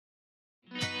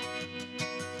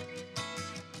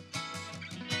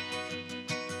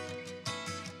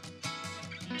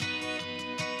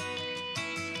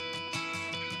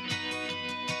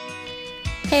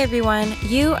Hey everyone,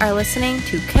 you are listening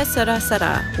to Que Sera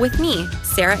Sera with me,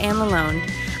 Sarah Ann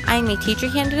Lalonde. I am a teacher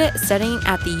candidate studying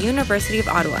at the University of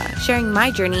Ottawa, sharing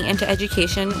my journey into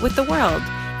education with the world.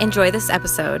 Enjoy this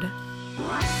episode.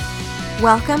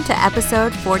 Welcome to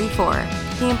episode 44,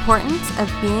 the importance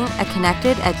of being a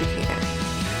connected educator.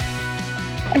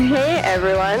 Hey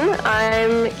everyone,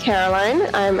 I'm Karaline.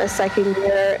 I'm a second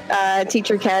year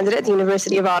teacher candidate at the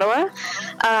University of Ottawa.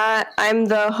 I'm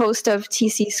the host of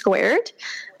TC Squared,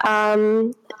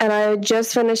 and I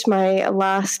just finished my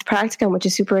last practicum, which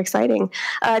is super exciting.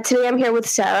 Today I'm here with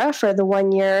Sarah for the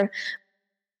 1 year.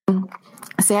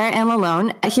 Sarah Ann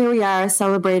Lalonde. Here we are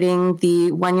celebrating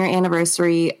the 1 year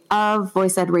anniversary of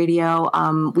Voice Ed Radio.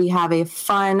 We have a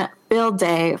fun build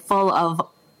day full of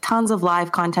tons of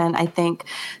live content. I think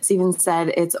Steven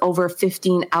said it's over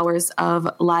 15 hours of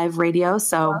live radio.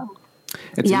 So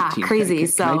it's yeah, 18. crazy.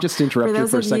 Can I just interrupt you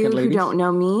for a second, ladies? For those of you who don't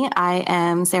know me, I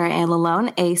am Sarah Ann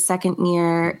Lalonde, a second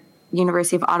year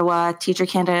University of Ottawa teacher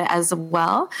candidate as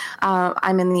well.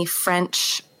 I'm in the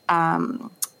French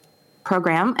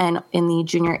program and in the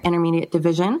junior intermediate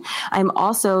division. I'm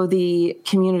also the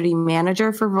community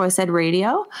manager for Voice Ed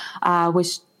Radio,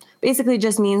 which basically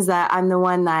just means that I'm the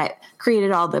one that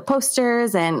created all the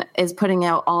posters and is putting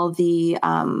out all the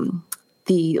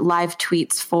live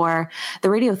tweets for the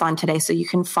Radiothon today. So you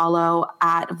can follow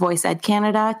at Voice Ed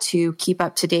Canada to keep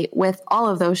up to date with all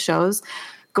of those shows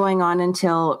going on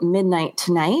until midnight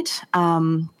tonight.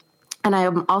 And I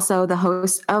am also the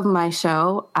host of my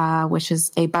show, which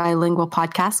is a bilingual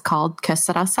podcast called Que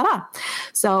Sera Sera.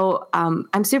 So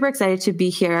I'm super excited to be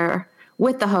here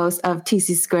with the host of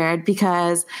TC Squared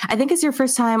because I think it's your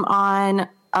first time on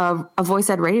a Voice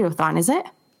Ed Radiothon, is it?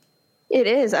 It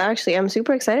is, actually. I'm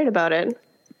super excited about it.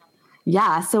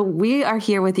 Yeah, so we are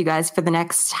here with you guys for the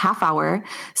next half hour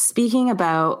speaking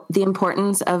about the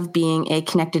importance of being a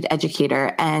connected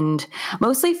educator, and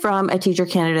mostly from a teacher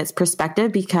candidate's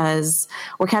perspective because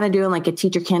we're kind of doing like a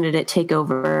teacher candidate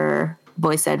takeover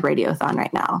Voice Ed Radiothon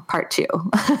right now, part 2.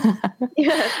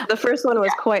 Yeah, the first one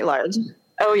was quite large.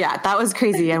 Oh, yeah, that was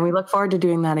crazy. And we look forward to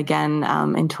doing that again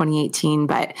in 2018.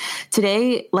 But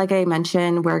today, like I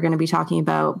mentioned, we're going to be talking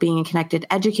about being a connected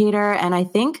educator. And I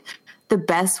think the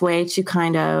best way to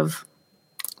kind of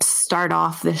start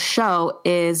off the show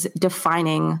is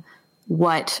defining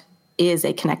what is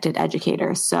a connected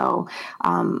educator. So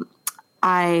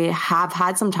I have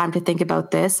had some time to think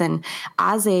about this. And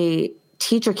as a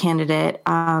teacher candidate,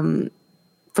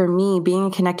 for me, being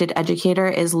a connected educator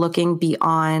is looking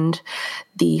beyond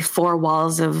the 4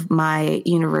 walls of my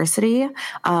university.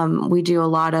 We do a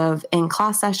lot of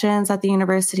in-class sessions at the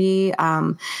university,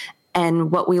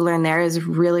 and what we learn there is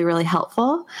really, really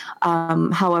helpful.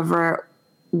 However,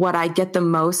 what I get the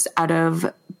most out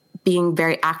of being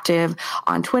very active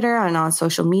on Twitter and on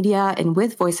social media and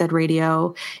with Voice Ed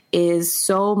Radio is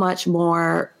so much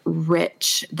more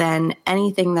rich than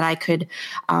anything that I could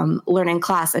learn in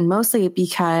class. And mostly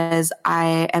because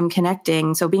I am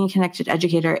connecting. So being a connected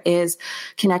educator is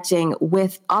connecting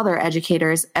with other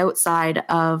educators outside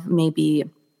of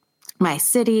maybe my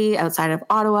city, outside of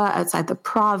Ottawa, outside the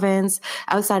province,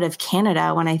 outside of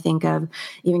Canada, when I think of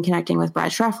even connecting with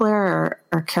Brad Schreffler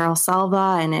or Carol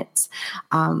Salva, and it's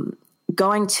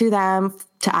going to them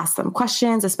to ask them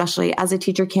questions, especially as a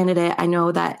teacher candidate. I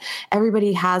know that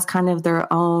everybody has kind of their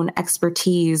own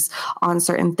expertise on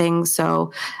certain things.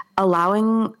 So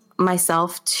allowing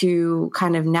myself to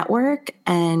kind of network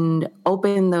and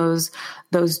open those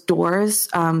doors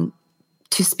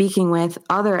to speaking with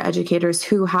other educators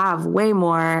who have way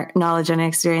more knowledge and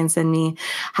experience than me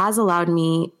has allowed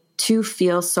me to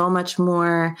feel so much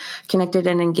more connected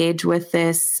and engaged with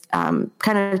this kind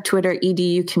of Twitter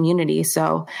EDU community.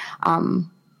 So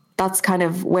that's kind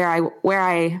of where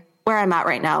I'm at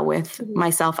right now with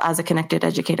myself as a connected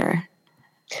educator.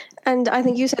 And I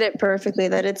think you said it perfectly,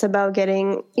 that it's about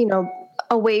getting,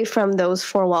 away from those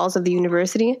 4 walls of the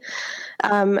university.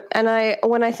 And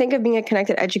when I think of being a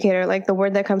connected educator, like the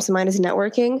word that comes to mind is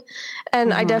networking.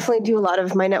 And I definitely do a lot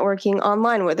of my networking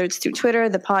online, whether it's through Twitter,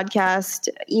 the podcast,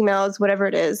 emails, whatever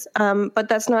it is. But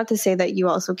that's not to say that you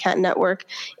also can't network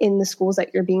in the schools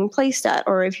that you're being placed at,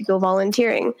 or if you go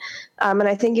volunteering. And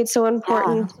I think it's so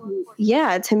important,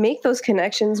 to make those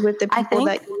connections with the people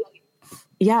that you.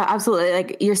 Yeah, absolutely.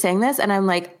 Like you're saying this, and I'm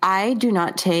like, I do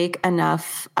not take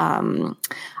enough.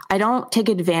 I don't take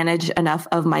advantage enough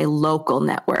of my local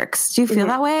networks. Do you feel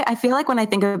that way? I feel like when I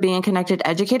think of being a connected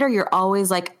educator, you're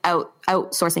always like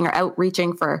outsourcing or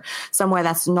outreaching for somewhere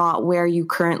that's not where you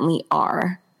currently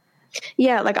are.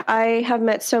 Yeah, like I have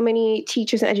met so many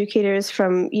teachers and educators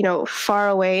from, far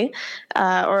away,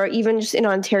 or even just in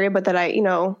Ontario, but that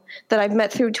I've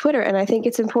met through Twitter. And I think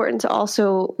it's important to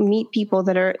also meet people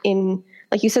that are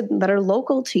like you said, that are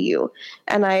local to you.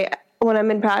 And when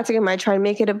I'm in practicum, I try and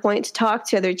make it a point to talk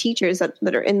to other teachers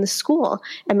that are in the school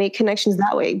and make connections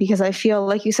that way, because I feel,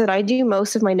 like you said, I do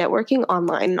most of my networking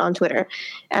online on Twitter.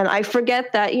 And I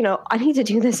forget that, I need to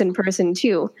do this in person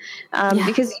too,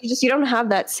 because you don't have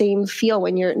that same feel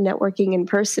when you're networking in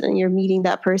person and you're meeting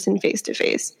that person face to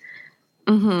face.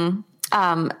 Mm-hmm.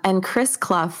 And Chris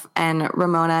Clough and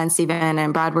Ramona and Stephen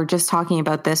and Brad were just talking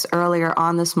about this earlier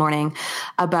on this morning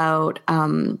about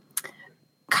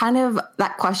kind of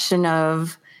that question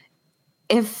of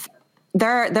if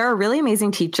there are really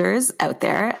amazing teachers out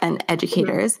there and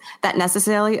educators that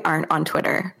necessarily aren't on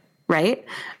Twitter, right?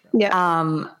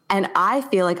 Yeah. And I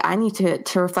feel like I need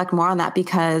to reflect more on that,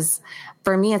 because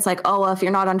for me, it's like, oh, well, if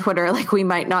you're not on Twitter, like we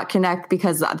might not connect,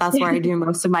 because that's where I do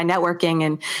most of my networking.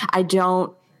 And I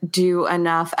don't do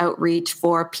enough outreach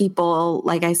for people,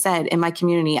 like I said, in my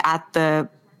community, at the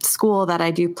school that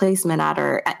I do placement at,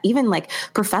 or even like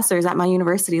professors at my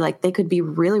university. Like they could be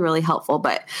really, really helpful.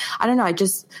 But I don't know. I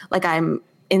just like I'm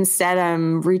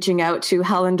reaching out to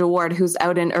Helen DeWard, who's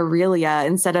out in Aurelia,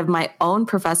 instead of my own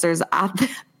professors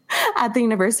at the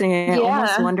university. I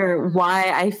almost wonder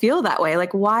why I feel that way.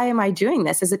 Like, why am I doing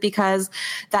this? Is it because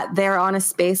that they're on a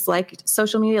space like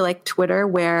social media, like Twitter,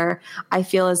 where I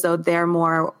feel as though they're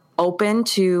more open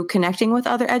to connecting with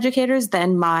other educators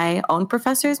than my own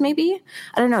professors, maybe?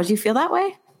 I don't know. Do you feel that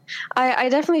way? I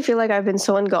definitely feel like I've been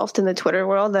so engulfed in the Twitter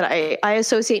world that I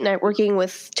associate networking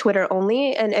with Twitter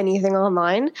only and anything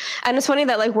online. And it's funny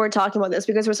that like we're talking about this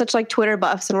because we're such like Twitter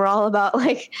buffs and we're all about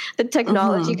like the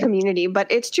technology community. But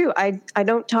it's true. I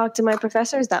don't talk to my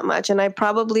professors that much, and I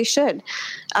probably should,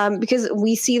 because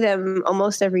we see them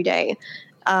almost every day.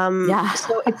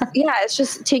 So it's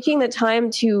just taking the time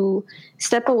to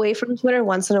step away from Twitter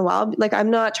once in a while. Like,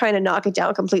 I'm not trying to knock it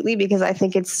down completely, because I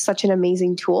think it's such an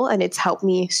amazing tool and it's helped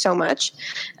me so much.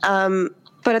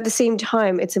 But at the same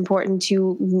time, it's important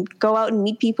to go out and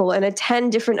meet people and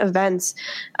attend different events,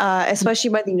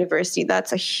 especially by the university.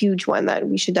 That's a huge one that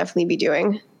we should definitely be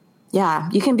doing. Yeah,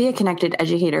 you can be a connected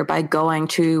educator by going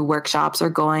to workshops or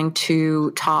going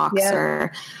to talks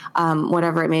or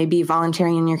whatever it may be,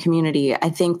 volunteering in your community. I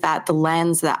think that the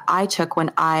lens that I took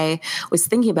when I was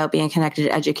thinking about being a connected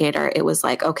educator, it was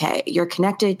like, okay, you're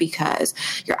connected because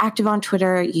you're active on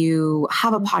Twitter, you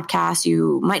have a podcast,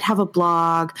 you might have a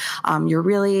blog, you're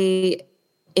really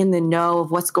in the know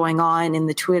of what's going on in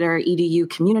the Twitter EDU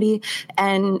community.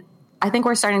 And I think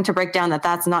we're starting to break down that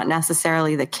that's not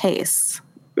necessarily the case.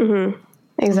 Mm-hmm.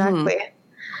 Exactly.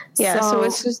 Yeah. So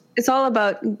it's all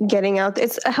about getting out.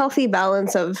 It's a healthy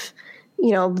balance of,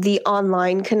 the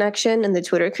online connection and the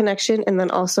Twitter connection, and then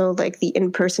also like the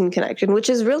in-person connection, which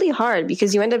is really hard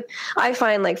because I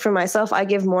find like for myself, I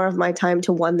give more of my time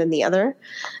to one than the other.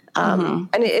 And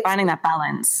it's finding that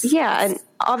balance. Yeah. And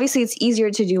obviously it's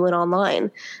easier to do it online,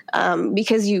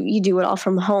 because you do it all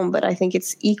from home, but I think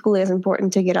it's equally as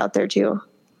important to get out there too.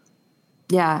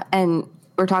 Yeah. And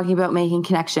we're talking about making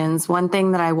connections. One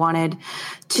thing that I wanted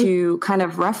to kind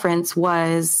of reference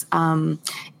was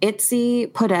ITSE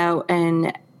put out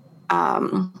an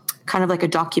kind of like a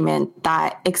document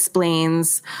that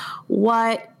explains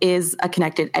what is a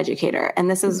connected educator. And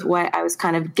this is what I was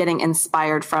kind of getting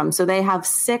inspired from. So they have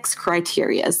 6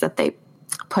 criterias that they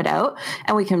put out,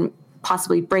 and we can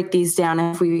possibly break these down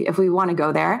if we want to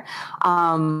go there.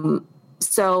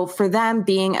 So for them,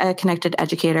 being a connected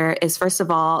educator is, first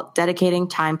of all, dedicating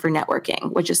time for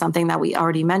networking, which is something that we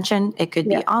already mentioned. It could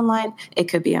be online. It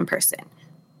could be in person.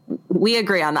 We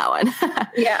agree on that one.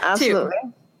 Yeah, absolutely.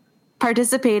 2,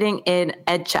 participating in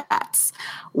ed chats,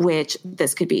 which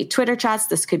this could be Twitter chats.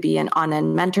 This could be an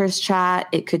on-end mentors chat.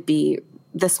 It could be,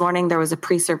 this morning there was a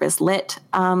pre-service lit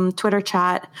Twitter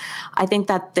chat. I think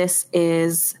that this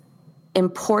is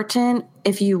important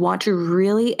if you want to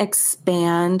really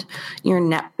expand your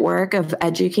network of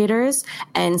educators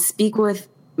and speak with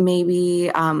maybe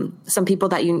some people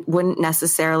that you wouldn't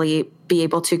necessarily be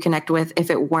able to connect with if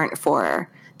it weren't for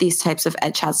these types of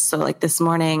ed chats. So like this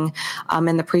morning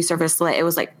in the pre-service lit, it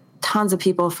was like tons of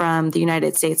people from the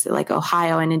United States, like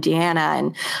Ohio and Indiana,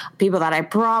 and people that I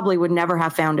probably would never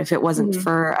have found if it wasn't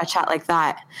for a chat like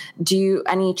that. Do you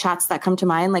any chats that come to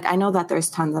mind? Like, I know that there's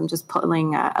tons. I'm just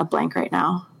pulling a blank right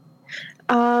now.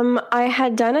 I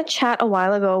had done a chat a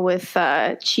while ago with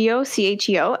CHEO,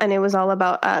 CHEO, and it was all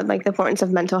about like the importance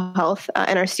of mental health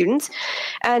in our students.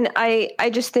 And I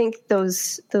just think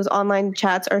those online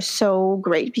chats are so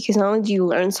great because not only do you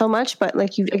learn so much, but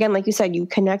like you said, you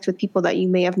connect with people that you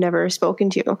may have never spoken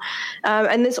to.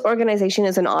 And this organization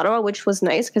is in Ottawa, which was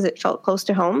nice because it felt close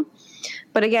to home.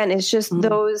 But again, it's just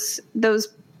those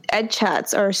ed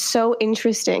chats are so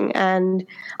interesting, and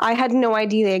I had no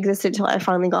idea they existed till I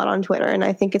finally got on Twitter. And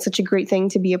I think it's such a great thing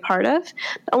to be a part of,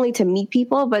 not only to meet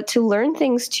people, but to learn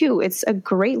things too. It's a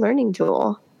great learning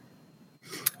tool.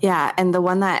 Yeah, and the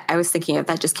one that I was thinking of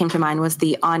that just came to mind was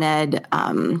the OnEd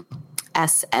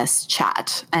SS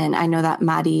chat. And I know that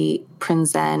Maddie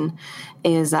Prinzen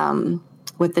is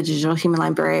with the Digital Human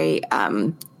Library,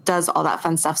 does all that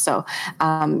fun stuff. So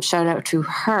shout out to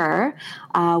her.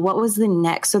 What was the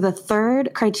next? So the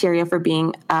third criteria for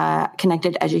being a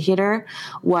connected educator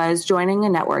was joining a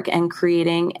network and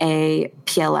creating a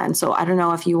PLN. So I don't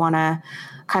know if you want to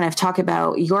kind of talk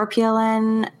about your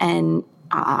PLN and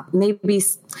maybe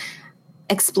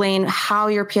explain how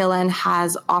your PLN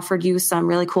has offered you some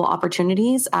really cool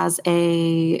opportunities as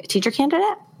a teacher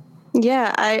candidate.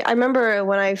 Yeah, I remember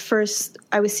when I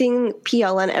was seeing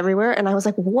PLN everywhere, and I was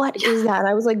like, what is that? And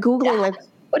I was like Googling, like,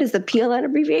 what is the PLN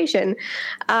abbreviation?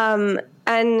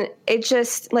 And it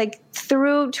just, like,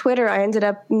 through Twitter, I ended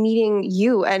up meeting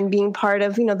you and being part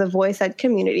of, the Voice Ed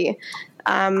community,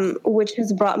 which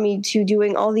has brought me to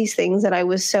doing all these things that I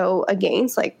was so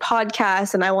against, like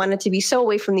podcasts, and I wanted to be so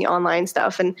away from the online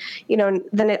stuff. And,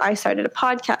 then I started a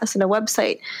podcast and a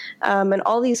website, and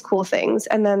all these cool things.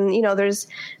 And then, there's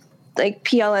like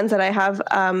PLNs that I have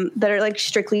that are like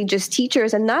strictly just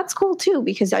teachers, and that's cool too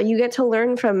because you get to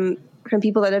learn from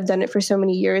people that have done it for so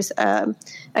many years and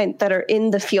that are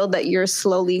in the field that you're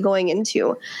slowly going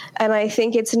into. And I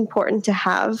think it's important to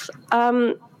have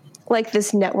like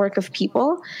this network of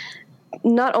people,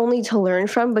 not only to learn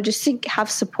from, but just to have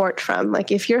support from.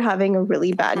 Like if you're having a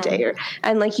really bad day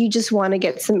and like you just want to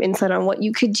get some insight on what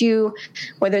you could do,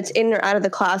 whether it's in or out of the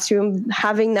classroom,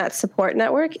 having that support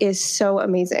network is so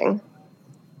amazing.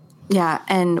 Yeah.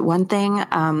 And one thing,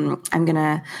 I'm going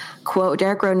to quote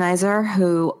Derek Rodenizer,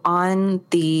 who on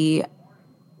the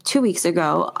 2 weeks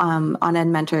ago on Ed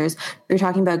Mentors, we were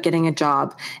talking about getting a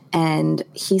job. And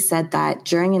he said that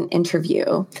during an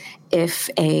interview, if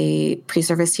a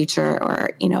pre-service teacher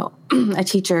or, a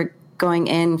teacher going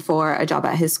in for a job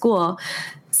at his school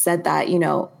said that,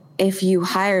 if you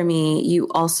hire me, you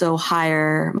also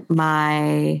hire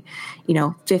my,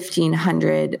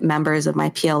 1,500 members of my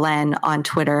PLN on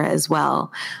Twitter as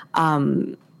well.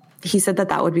 He said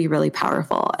that would be really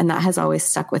powerful. And that has always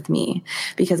stuck with me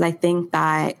because I think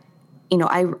that,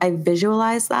 I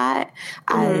visualize that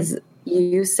as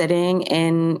you sitting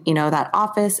in, that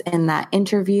office in that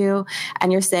interview,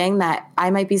 and you're saying that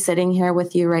I might be sitting here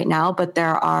with you right now, but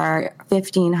there are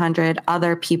 1,500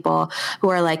 other people who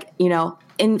are like,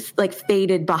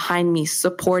 faded behind me,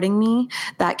 supporting me,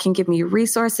 that can give me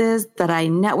resources that I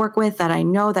network with, that I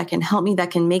know that can help me, that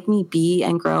can make me be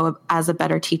and grow as a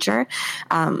better teacher.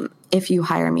 If you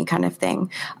hire me, kind of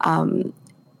thing.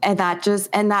 And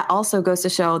that also goes to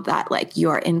show that like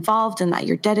you're involved and that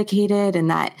you're dedicated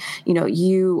and that,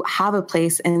 you have a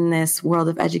place in this world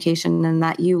of education and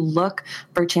that you look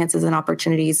for chances and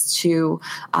opportunities to,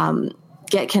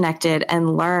 get connected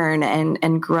and learn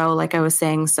and grow, like I was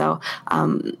saying. So,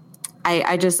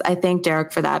 I thank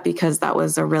Derek for that because that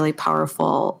was a really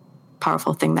powerful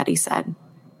thing that he said.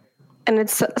 And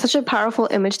it's such a powerful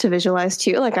image to visualize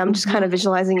too. Like I'm just kind of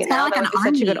visualizing it now. Like it's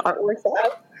such a good artwork.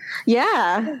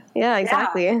 Yeah,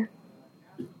 exactly. Yeah.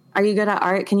 Are you good at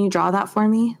art? Can you draw that for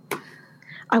me?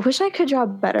 I wish I could draw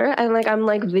better. And like I'm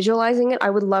like visualizing it. I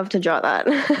would love to draw that.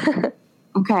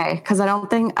 Okay, because I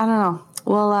don't know.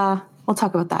 We'll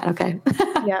talk about that. Okay.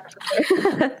 Yeah.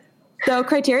 So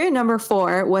criteria number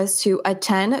 4 was to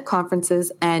attend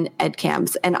conferences and ed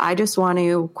camps. And I just want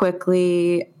to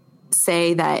quickly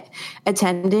say that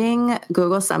attending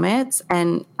Google Summits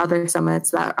and other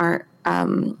summits that aren't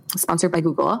sponsored by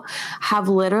Google have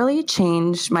literally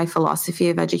changed my philosophy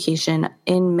of education.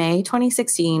 In May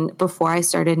 2016, before I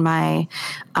started my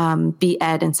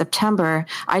B.Ed in September,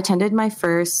 I attended my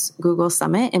first Google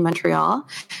Summit in Montreal.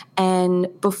 And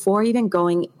before even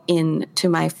going into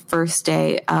my first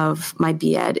day of my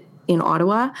B.Ed in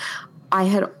Ottawa, I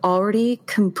had already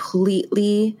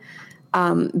completely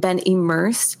been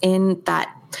immersed in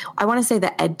that I want to say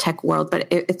the ed tech world, but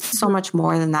it's so much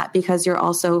more than that, because you're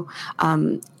also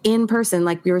in person,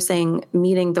 like we were saying,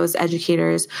 meeting those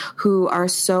educators who are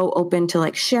so open to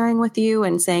like sharing with you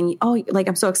and saying, oh, like,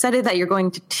 I'm so excited that you're going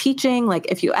to teaching. Like,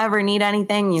 if you ever need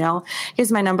anything,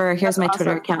 here's my number, here's my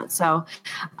Twitter account. So,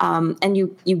 and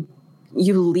you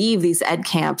leave these ed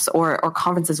camps or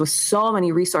conferences with so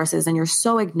many resources, and you're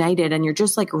so ignited and you're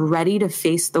just like ready to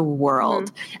face the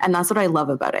world. And that's what I love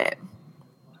about it.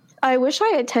 I wish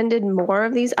I attended more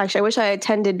of these. Actually, I wish I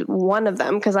attended one of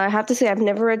them, because I have to say I've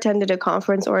never attended a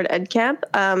conference or an ed camp.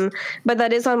 But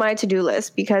that is on my to-do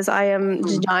list, because I am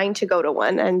dying to go to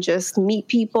one and just meet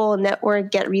people, network,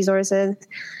 get resources.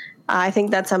 I think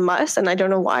that's a must, and I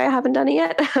don't know why I haven't done it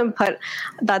yet, but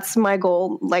that's my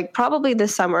goal, like probably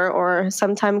this summer or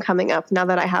sometime coming up, now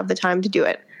that I have the time to do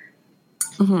it.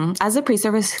 As a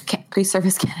pre-service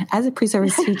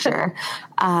teacher,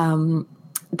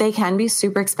 they can be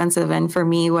super expensive. And for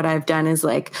me, what I've done is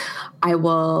like, I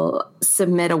will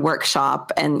submit a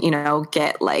workshop and,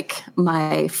 get like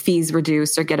my fees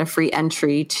reduced or get a free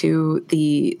entry to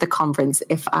the conference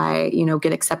if I,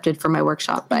 get accepted for my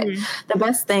workshop. But the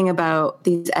best thing about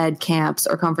these ed camps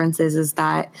or conferences is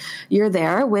that you're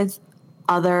there with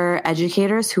other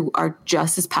educators who are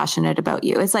just as passionate about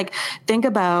you. It's like, think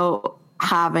about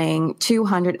having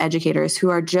 200 educators who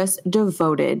are just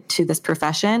devoted to this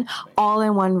profession, all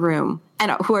in one room, and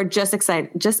who are just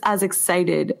as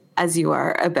excited as you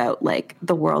are about like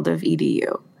the world of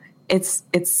EDU. It's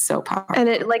so powerful. And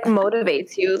it like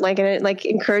motivates you, like, and it like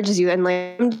encourages you, and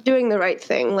like, I'm doing the right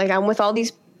thing. Like, I'm with all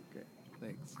these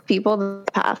people, the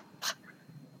path.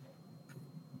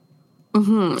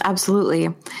 Absolutely.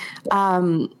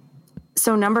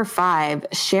 So number 5,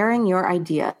 sharing your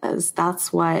ideas.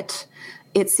 That's what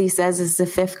ITSE says is the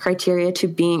 5th criteria to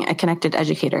being a connected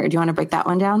educator. Do you want to break that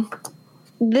one down?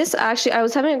 This actually, I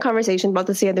was having a conversation about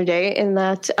this the other day, in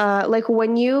that like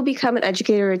when you become an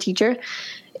educator or a teacher,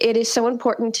 it is so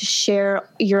important to share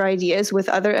your ideas with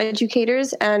other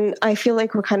educators. And I feel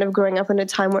like we're kind of growing up in a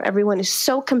time where everyone is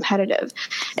so competitive.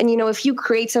 And, if you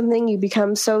create something, you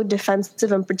become so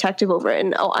defensive and protective over it.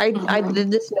 And, I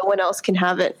did this, no one else can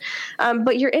have it.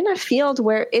 But you're in a field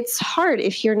where it's hard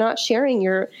if you're not sharing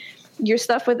your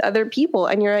stuff with other people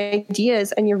and your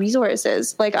ideas and your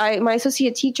resources. Like my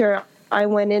associate teacher, I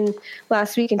went in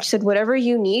last week and she said, whatever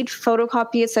you need,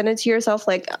 photocopy it, send it to yourself.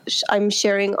 Like, I'm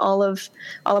sharing all of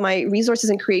my resources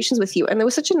and creations with you. And it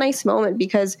was such a nice moment,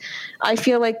 because I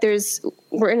feel like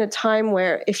we're in a time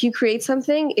where if you create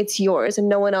something, it's yours and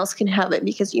no one else can have it,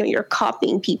 because, you're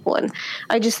copying people. And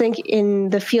I just think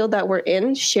in the field that we're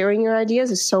in, sharing your ideas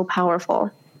is so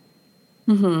powerful.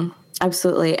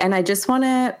 Absolutely. And I just want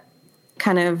to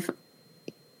kind of,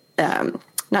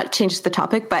 not change the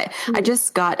topic, but I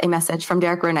just got a message from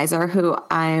Derek Ronizer, who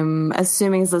I'm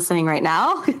assuming is listening right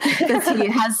now, because he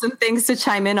has some things to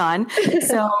chime in on.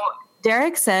 So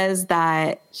Derek says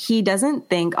that he doesn't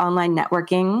think online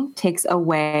networking takes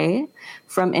away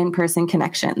from in-person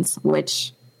connections,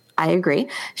 which I agree.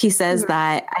 He says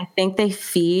that I think they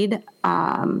feed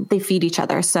each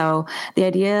other. So the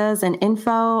ideas and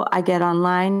info I get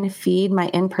online feed my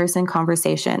in-person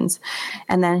conversations.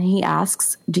 And then he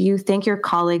asks, do you think your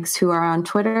colleagues who are on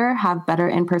Twitter have better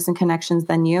in-person connections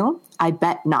than you? I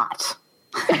bet not.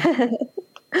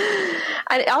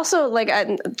 And also, like,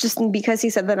 just because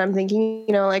he said that, I'm thinking,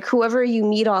 like, whoever you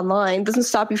meet online doesn't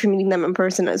stop you from meeting them in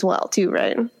person as well, too,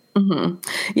 right?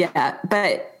 Yeah,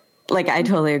 but like, I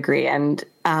totally agree. And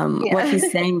what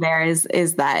he's saying there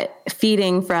is that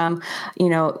feeding from,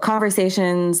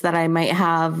 conversations that I might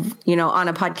have, on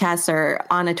a podcast or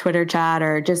on a Twitter chat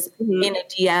or just in a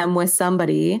DM with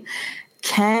somebody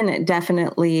can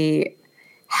definitely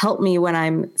help me when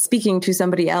I'm speaking to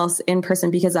somebody else in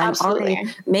person, because I'm already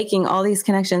making all these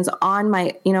connections on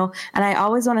my, and I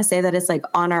always want to say that it's like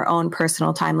on our own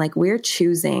personal time. Like, we're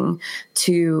choosing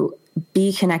to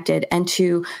be connected and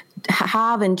to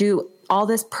have and do all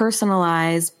this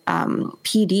personalized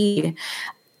PD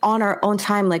on our own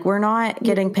time. Like, we're not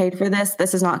getting paid for this.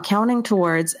 This is not counting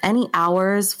towards any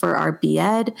hours for our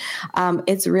BEd.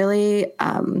 It's really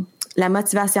la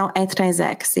motivation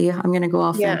intrinsèque. See, I'm going to go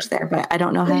all French there, but I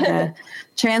don't know how to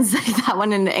translate that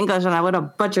one into English, and I would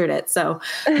have butchered it. So,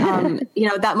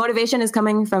 that motivation is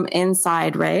coming from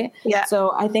inside, right? Yeah.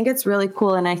 So I think it's really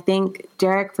cool. And I thank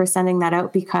Derek for sending that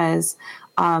out, because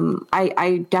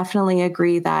I definitely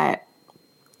agree that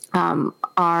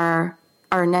our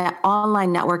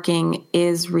online networking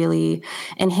is really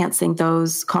enhancing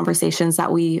those conversations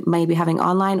that we may be having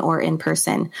online or in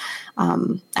person.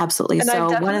 Absolutely. And So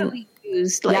I definitely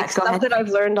used, like stuff that I've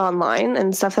learned online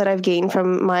and stuff that I've gained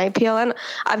from my PLN.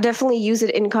 I've definitely used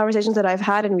it in conversations that I've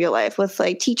had in real life with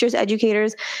like teachers,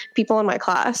 educators, people in my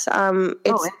class.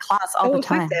 It's in class all the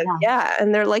time. Yeah.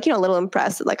 And they're like, a little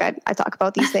impressed. Like I talk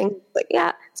about these things. Like,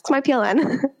 yeah, it's my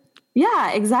PLN.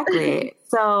 Yeah, exactly.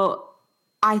 So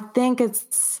I think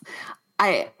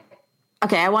I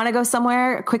want to go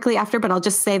somewhere quickly after, but I'll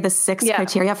just say the 6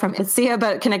 criteria from ITSE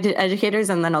about connected educators,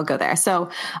 and then I'll go there. So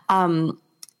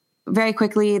very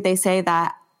quickly, they say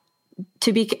that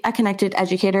to be a connected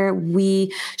educator,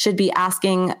 we should be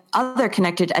asking other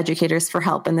connected educators for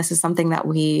help. And this is something that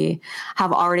we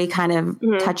have already kind of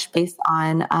touched base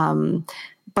on.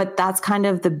 But that's kind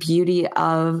of the beauty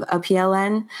of a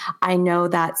PLN. I know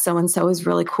that so-and-so is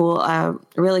really cool,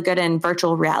 really good in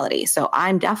virtual reality. So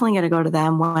I'm definitely going to go to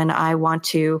them when I want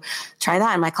to try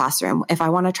that in my classroom. If I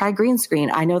want to try green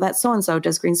screen, I know that so-and-so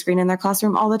does green screen in their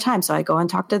classroom all the time. So I go and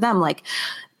talk to them, like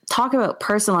talk about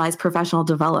personalized professional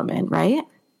development, right?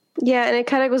 Yeah. And it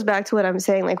kind of goes back to what I'm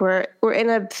saying. Like we're in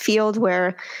a field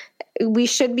where we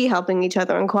should be helping each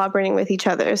other and cooperating with each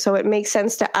other. So it makes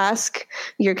sense to ask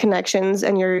your connections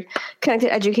and your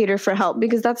connected educator for help,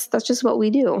 because that's just what we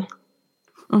do.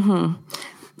 100%.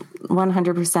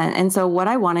 And so what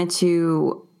I wanted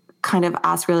to kind of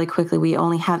ask really quickly, we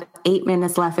only have 8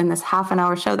 minutes left in this half an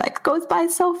hour show that goes by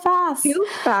so fast. Too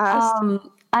fast.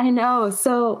 I know.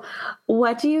 So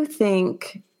what do you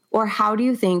think, or how do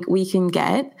you think we can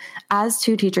get, as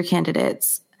 2 teacher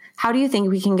candidates, how do you think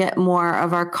we can get more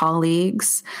of our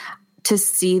colleagues to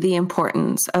see the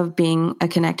importance of being a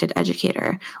connected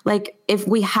educator? Like if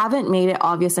we haven't made it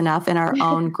obvious enough in our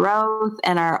own growth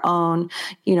and our own,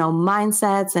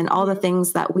 mindsets and all the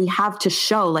things that we have to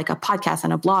show, like a podcast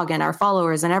and a blog and our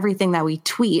followers and everything that we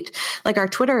tweet, like our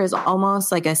Twitter is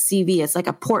almost like a CV. It's like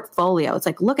a portfolio. It's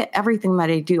like, look at everything that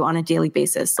I do on a daily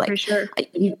basis. Like for sure.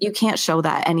 You can't show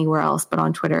that anywhere else but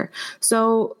on Twitter.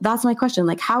 So that's my question.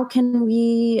 Like, how can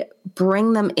we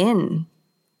bring them in?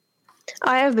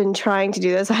 I have been trying to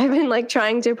do this. I've been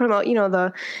trying to promote,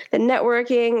 the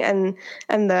networking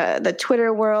and the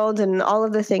Twitter world and all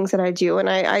of the things that I do. And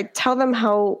I tell them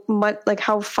how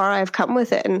far I've come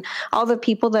with it and all the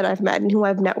people that I've met and who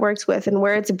I've networked with and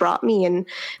where it's brought me and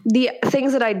the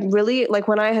things that I really like.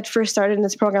 When I had first started in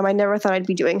this program, I never thought I'd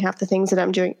be doing half the things that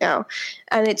I'm doing now.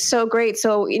 And it's so great.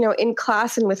 So, in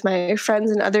class and with my friends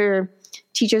and other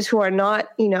teachers who are not,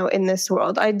 in this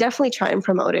world, I definitely try and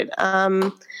promote it.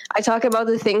 I talk about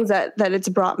the things that it's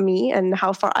brought me and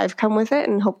how far I've come with it.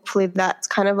 And hopefully that's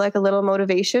kind of like a little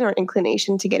motivation or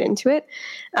inclination to get into it.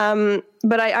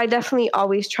 But I definitely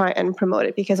always try and promote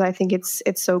it because I think it's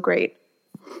so great.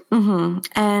 Mm-hmm.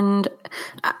 And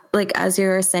like, as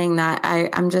you're saying that,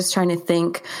 I'm just trying to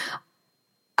think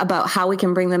about how we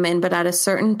can bring them in. But at a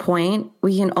certain point,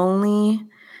 we can only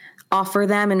offer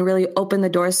them and really open the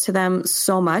doors to them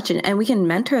so much. And we can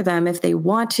mentor them if they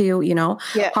want to,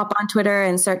 hop on Twitter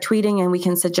and start tweeting, and we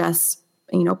can suggest,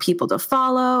 people to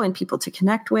follow and people to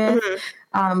connect with.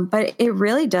 Mm-hmm. But it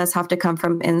really does have to come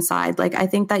from inside. Like, I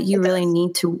think that you really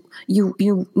need to,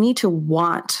 you need to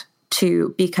want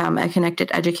to become a connected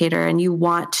educator, and you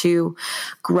want to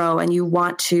grow and you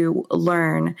want to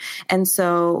learn. And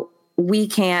so we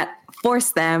can't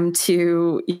force them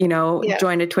to,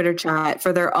 join a Twitter chat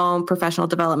for their own professional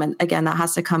development. Again, that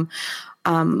has to come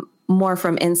more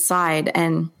from inside.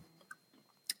 And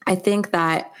I think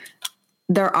that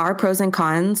there are pros and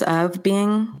cons of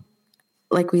being,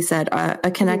 like we said, a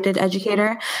connected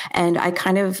educator. And I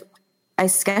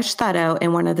sketched that out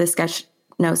in one of the sketch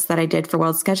notes that I did for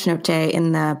World Sketchnote Day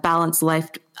in the balanced life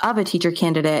of a teacher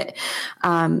candidate.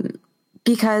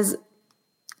 Because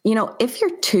if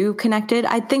you're too connected,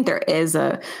 I think there is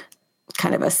a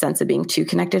kind of a sense of being too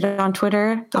connected on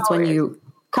Twitter. That's when you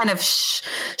kind of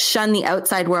shun the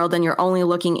outside world and you're only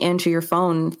looking into your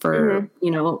phone for,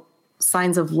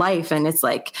 signs of life. And it's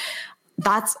like,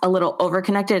 that's a little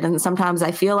overconnected. And sometimes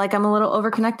I feel like I'm a little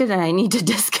overconnected and I need to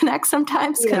disconnect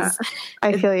sometimes because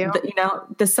I feel you.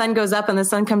 The sun goes up and the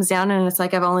sun comes down, and it's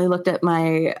like I've only looked at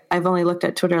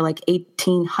Twitter like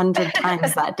 1,800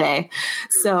 times that day.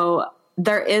 So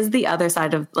there is the other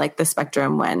side of like the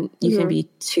spectrum when you can be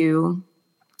too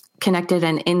connected.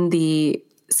 And in the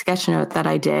sketch note that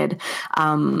I did,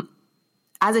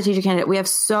 as a teacher candidate, we have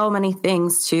so many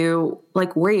things to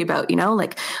like worry about,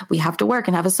 like we have to work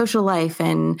and have a social life,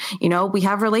 and, we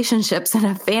have relationships and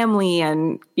a family,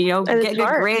 and, get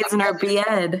good grades in our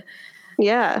B.Ed.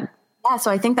 Yeah. Yeah. So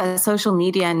I think that social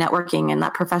media and networking and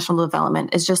that professional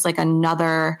development is just like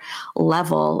another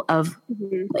level of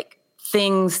like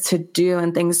things to do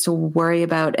and things to worry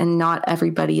about. And not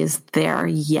everybody is there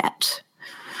yet.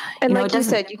 And like you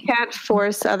said, you can't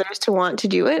force others to want to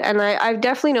do it. And I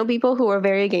definitely know people who are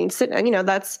very against it. And,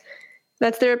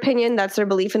 that's their opinion, that's their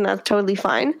belief, and that's totally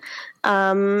fine.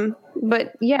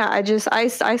 But yeah, I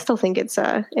still think it's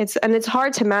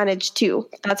hard to manage too.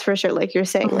 That's for sure. Like you're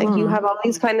saying, like you have all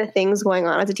these kind of things going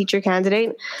on as a teacher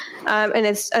candidate. And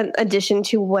it's an addition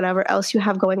to whatever else you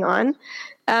have going on.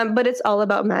 But it's all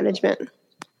about management.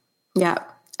 Yeah.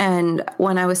 And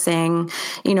when I was saying,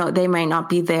 they might not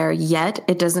be there yet,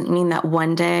 it doesn't mean that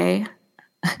one day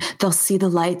they'll see the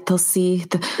light, they'll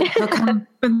come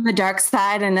from the dark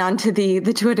side and onto the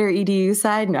Twitter EDU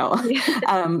side. No.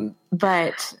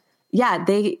 But yeah,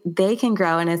 they can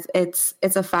grow. And it's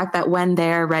a fact that when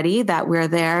they're ready, that we're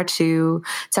there to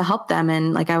help them.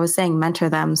 And like I was saying, mentor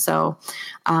them. So,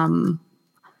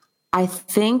 I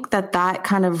think that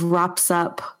kind of wraps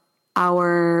up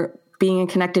our Being a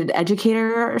Connected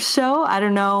Educator show. I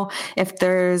don't know if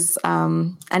there's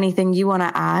anything you want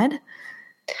to add.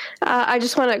 I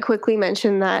just want to quickly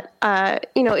mention that,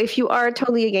 if you are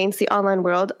totally against the online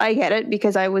world, I get it,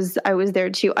 because I was there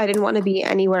too. I didn't want to be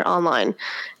anywhere online.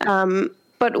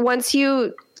 But once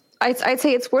I'd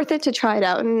say it's worth it to try it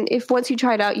out. And if once you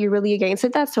try it out, you're really against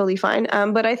it, that's totally fine.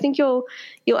 But I think you'll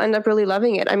end up really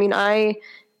loving it. I mean, I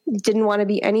didn't want to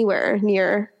be anywhere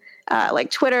near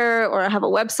like Twitter or have a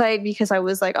website, because I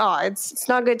was like, oh, it's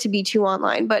not good to be too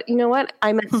online. But you know what?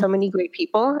 I met so many great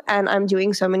people and I'm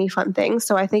doing so many fun things.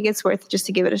 So I think it's worth just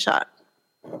to give it a shot.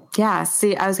 Yeah.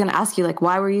 See, I was going to ask you, like,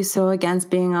 why were you so against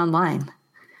being online?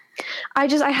 I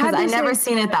never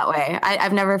seen it that way.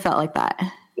 I've never felt like that.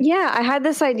 Yeah. I had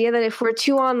this idea that if we're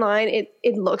too online,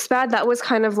 it looks bad. That was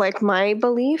kind of like my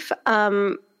belief.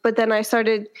 But then I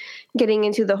started getting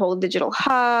into the whole digital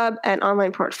hub and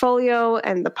online portfolio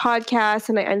and the podcast,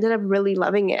 and I ended up really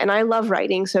loving it. And I love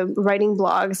writing. So writing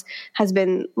blogs has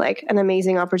been like an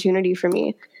amazing opportunity for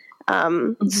me.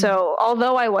 So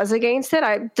although I was against it,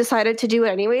 I decided to do it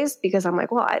anyways, because I'm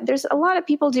like, well, there's a lot of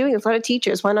people doing it, a lot of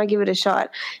teachers. Why not give it a shot?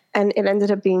 And it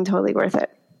ended up being totally worth it.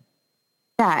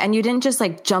 Yeah. And you didn't just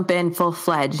like jump in full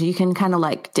fledged. You can kind of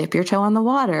like dip your toe in the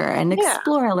water and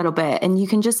explore a little bit. And you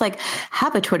can just like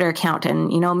have a Twitter account and,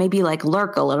 maybe like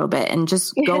lurk a little bit and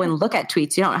just go and look at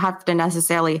tweets. You don't have to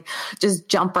necessarily just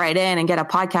jump right in and get a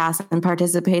podcast and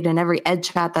participate in every ed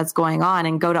chat that's going on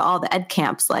and go to all the ed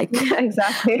camps. Like,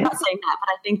 exactly. I'm not saying that,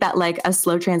 but I think that like a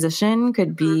slow transition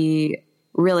could be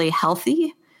really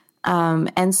healthy.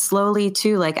 And slowly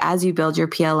too, like as you build your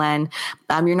PLN,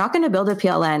 you're not going to build a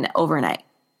PLN overnight.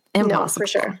 Impossible. No, for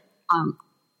sure.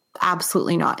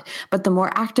 Absolutely not. But the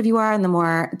more active you are and the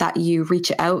more that you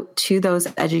reach out to those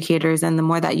educators and the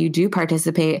more that you do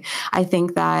participate, I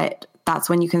think that that's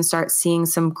when you can start seeing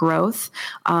some growth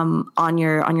on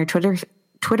your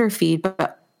Twitter feed,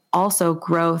 but also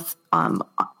growth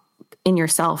in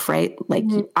yourself, right? Like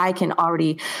I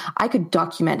could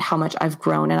document how much I've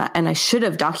grown, and I should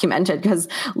have documented, because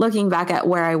looking back at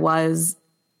where I was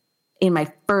in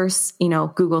my first,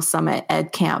 Google Summit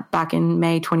Ed Camp back in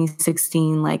May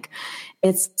 2016, like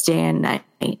it's day and night.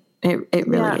 It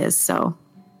really is. So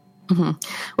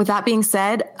with that being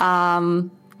said,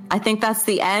 I think that's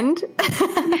the end.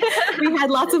 We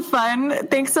had lots of fun.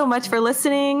 Thanks so much for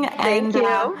listening. Thank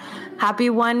you.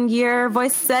 Happy 1 year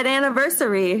Voice Ed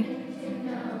anniversary.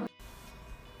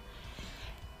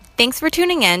 Thanks for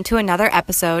tuning in to another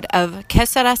episode of Que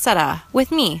Sera Sera with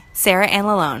me, Sarah Ann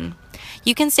Lalonde.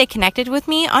 You can stay connected with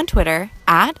me on Twitter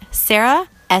at Sarah,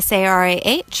 Sarah,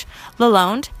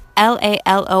 Lalonde,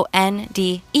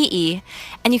 Lalondee,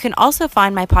 and you can also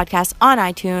find my podcast on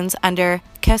iTunes under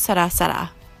Que Sera Sera.